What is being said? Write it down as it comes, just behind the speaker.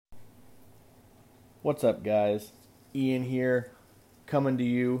What's up, guys? Ian here, coming to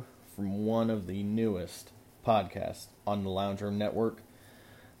you from one of the newest podcasts on the Lounge Room Network,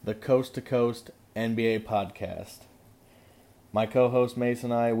 the Coast to Coast NBA Podcast. My co-host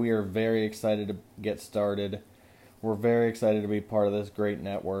Mason and I, we are very excited to get started. We're very excited to be part of this great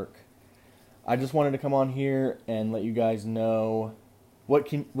network. I just wanted to come on here and let you guys know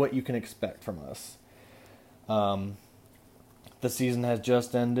what you can expect from us. The season has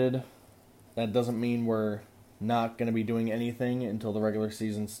just ended. That doesn't mean we're not going to be doing anything until the regular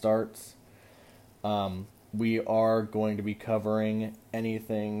season starts. We are going to be covering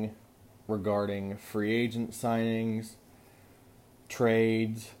anything regarding free agent signings,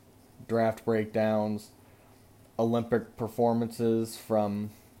 trades, draft breakdowns, Olympic performances from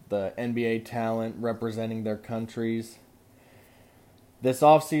the NBA talent representing their countries. This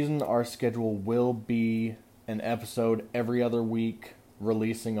offseason, our schedule will be an episode every other week,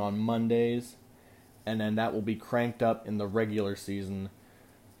 releasing on Mondays, and then that will be cranked up in the regular season,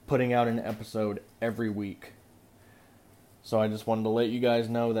 putting out an episode every week. So I just wanted to let you guys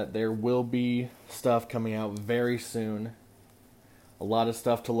know that there will be stuff coming out very soon. A lot of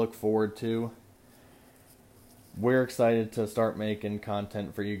stuff to look forward to. We're excited to start making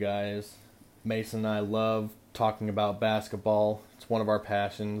content for you guys. Mason and I love talking about basketball. It's one of our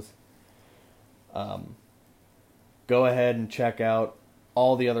passions. Go ahead and check out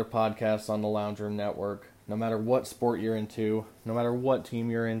all the other podcasts on the Lounge Room Network. No matter what sport you're into, no matter what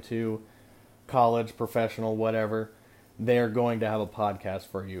team you're into, college, professional, whatever, they're going to have a podcast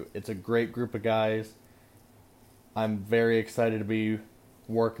for you. It's a great group of guys. I'm very excited to be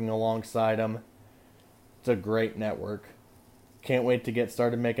working alongside them. It's a great network. Can't wait to get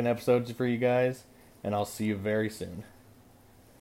started making episodes for you guys, and I'll see you very soon.